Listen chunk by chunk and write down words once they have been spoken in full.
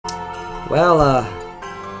Well,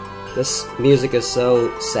 this music is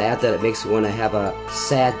so sad that it makes me want to have a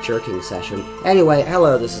sad jerking session. Anyway,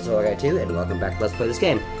 hello, this is ToyGuy2, and welcome back to Let's Play This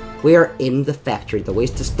Game. We are in the factory, the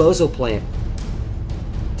waste disposal plant.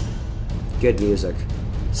 Good music.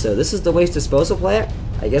 So this is the waste disposal plant?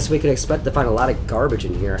 I guess we can expect to find a lot of garbage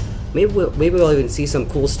in here. Maybe we'll even see some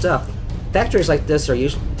cool stuff. Factories like this are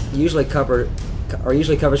usually covers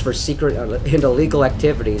for secret and illegal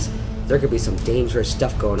activities. There could be some dangerous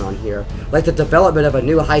stuff going on here, like the development of a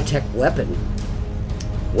new high-tech weapon.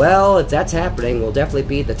 Well, if that's happening, we'll definitely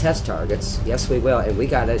be the test targets. Yes, we will, and we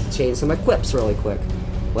gotta change some equips really quick.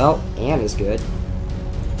 Well, Anne is good.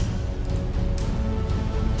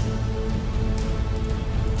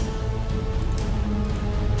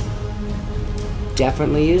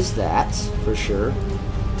 Definitely use that, for sure.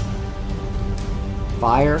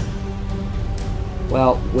 Fire.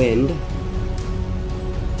 Well, wind.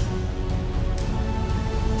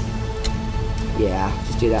 Yeah,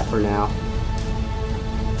 just do that for now.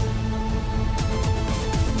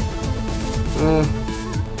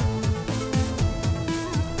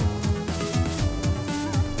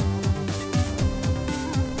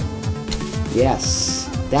 Yes,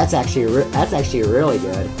 that's actually really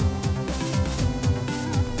good.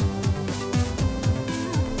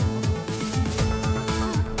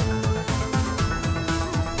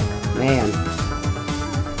 Man.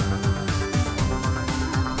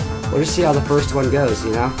 We'll just see how the first one goes,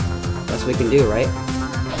 you know? Best we can do, right?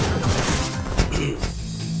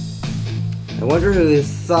 I wonder who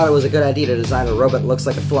thought it was a good idea to design a robot that looks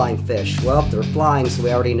like a flying fish. Well, they're flying, so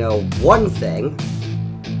we already know one thing.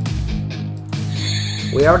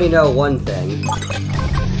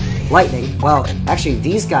 Lightning. Well, actually,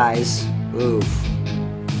 these guys... Oof.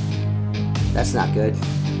 That's not good.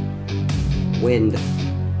 Wind.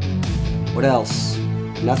 What else?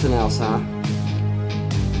 Nothing else, huh?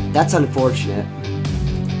 That's unfortunate.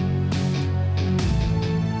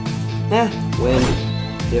 Wind.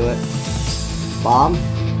 Do it. Bomb.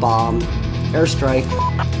 Bomb. Airstrike.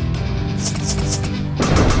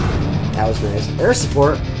 That was nice. Air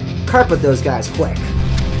support. Carpet those guys quick.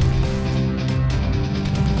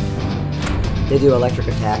 They do electric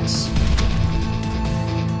attacks.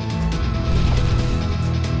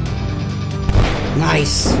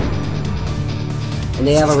 Nice! And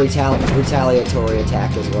they have a retaliatory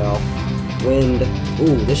attack as well. Wind.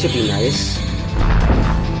 Ooh, this should be nice.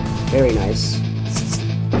 Very nice.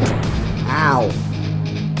 Ow!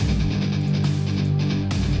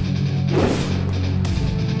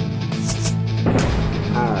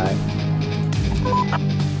 Alright.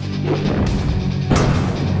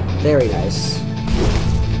 Very nice.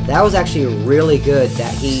 That was actually really good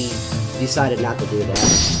that he decided not to do that.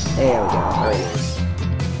 There we go. Very nice.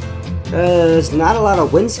 There's not a lot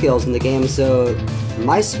of wind skills in the game, so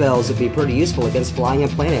my spells would be pretty useful against flying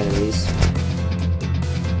and plant enemies.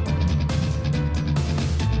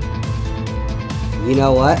 You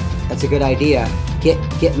know what? That's a good idea.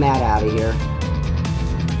 Get Matt out of here.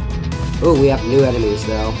 Oh, we have new enemies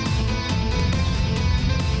though.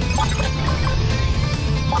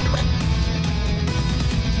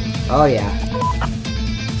 Oh yeah.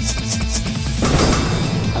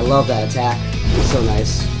 I love that attack. It's so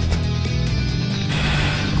nice.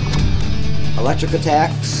 Electric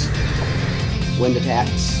attacks, wind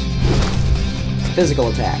attacks, physical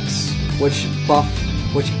attacks, which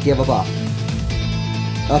give a buff.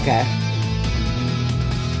 Okay.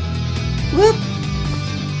 Whoop!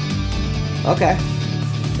 Okay.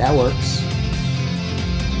 That works.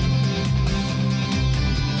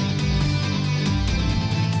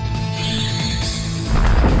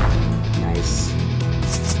 Nice.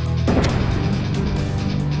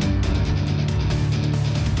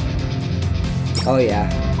 Oh yeah.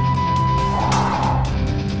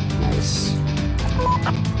 Nice.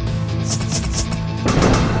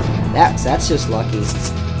 That's just lucky.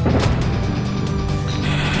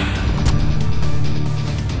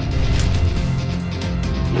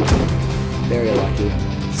 Very lucky.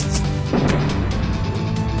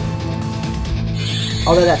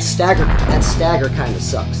 Although that stagger kind of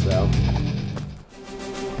sucks though.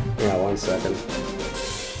 Yeah, 1 second.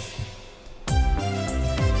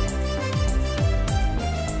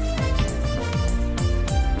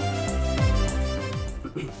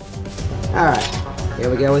 Alright, here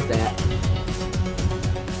we go with that.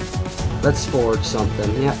 Let's forge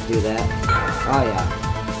something. Yep, do that. Oh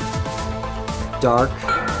yeah. Dark.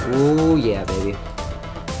 Ooh yeah, baby.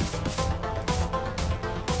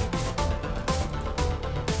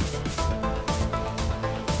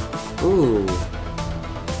 Ooh.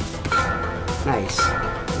 Nice.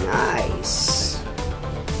 Nice.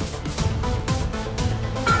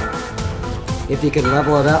 If you can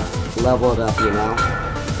level it up, you know?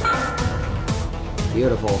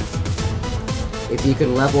 Beautiful. If you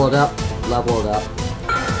can level it up, level it up.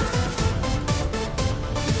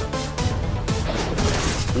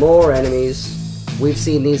 More enemies. We've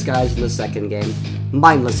seen these guys in the second game.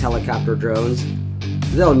 Mindless helicopter drones.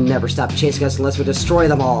 They'll never stop chasing us unless we destroy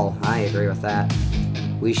them all. I agree with that.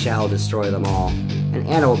 We shall destroy them all. And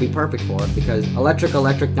Anna will be perfect for it, because electric,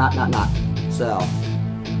 electric, not. So,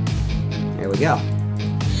 there we go.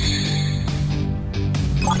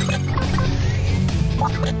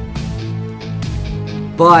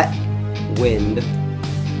 But, wind.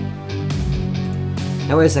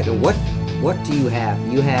 Now wait a second, what do you have?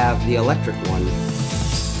 You have the electric one.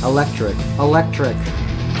 Electric.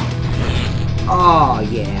 Oh,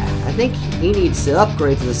 yeah. I think he needs to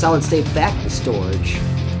upgrade to the solid-state battery storage.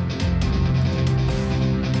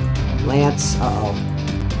 Lance, uh-oh.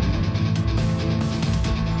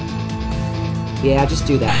 Yeah, just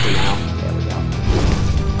do that for now. There we go.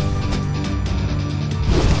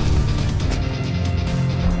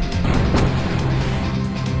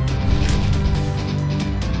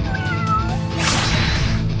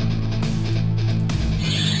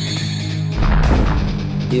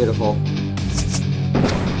 Beautiful.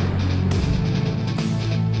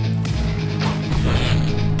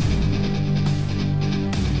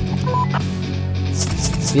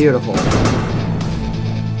 Beautiful.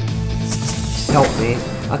 Help me.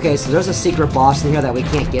 Okay, so there's a secret boss in here that we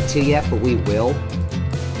can't get to yet, but we will.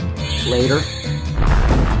 Later.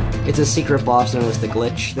 It's a secret boss known as the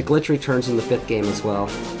Glitch. The Glitch returns in the 5th game as well.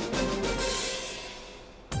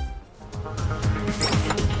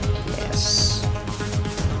 Yes.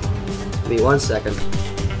 Give me 1 second.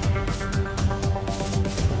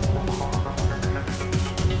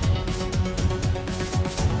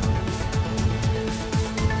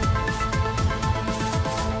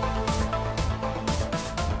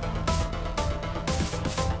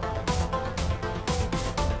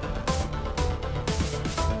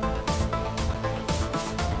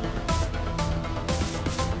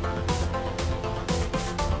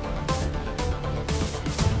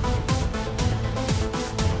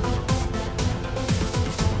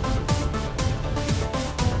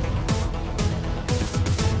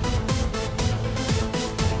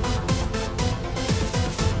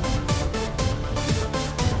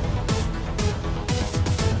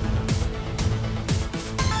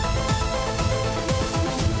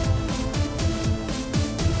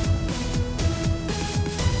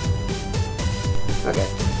 Okay.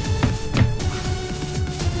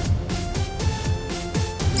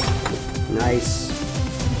 Nice.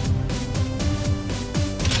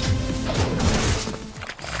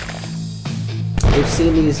 We've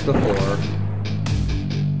seen these before.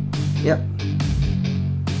 Yep.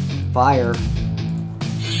 Fire.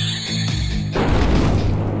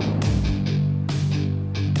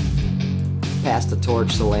 Pass the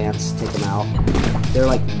torch to Lance, take him out. They're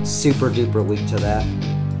like super duper weak to that.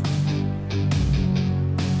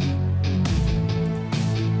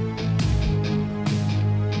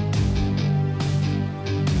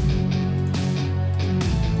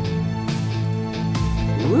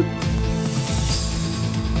 Whoop.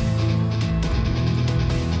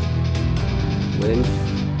 Wind.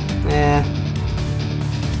 Eh.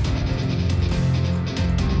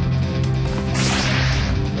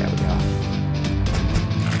 There we go.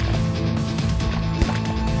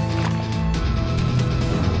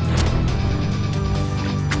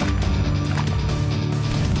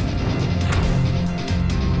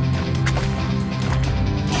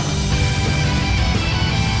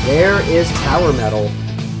 There is Power Metal,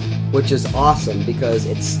 which is awesome because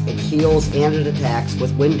it heals and it attacks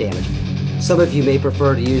with wind damage. Some of you may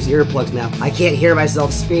prefer to use earplugs now. I can't hear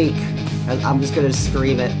myself speak. I'm just gonna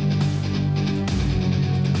scream it.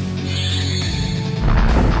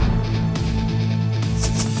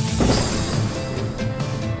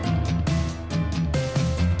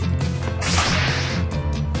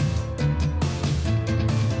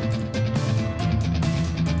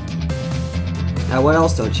 Now what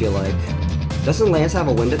else don't you like? Doesn't Lance have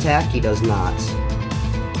a wind attack? He does not.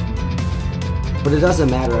 But it doesn't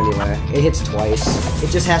matter anyway. It hits twice. It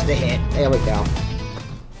just has to hit. There we go.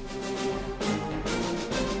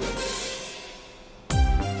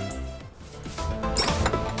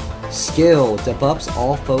 Skill. Debuffs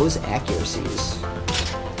all foes' accuracies.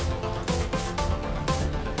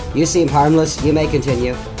 You seem harmless. You may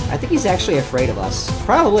continue. I think he's actually afraid of us.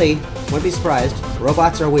 Probably. Wouldn't be surprised.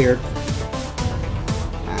 Robots are weird.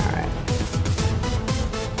 Alright.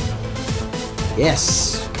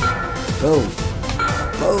 Yes! Boom.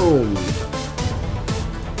 Boom!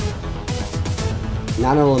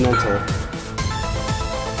 Non-elemental.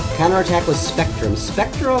 Counterattack with Spectrum.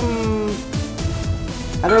 Spectrum...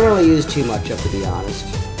 I don't really use too much of, to be honest.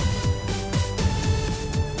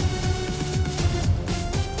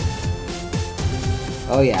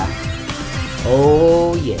 Oh yeah.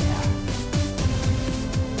 Oh yeah.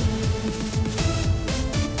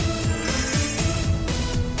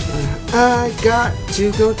 I got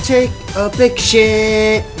to go take a big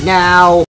shit now.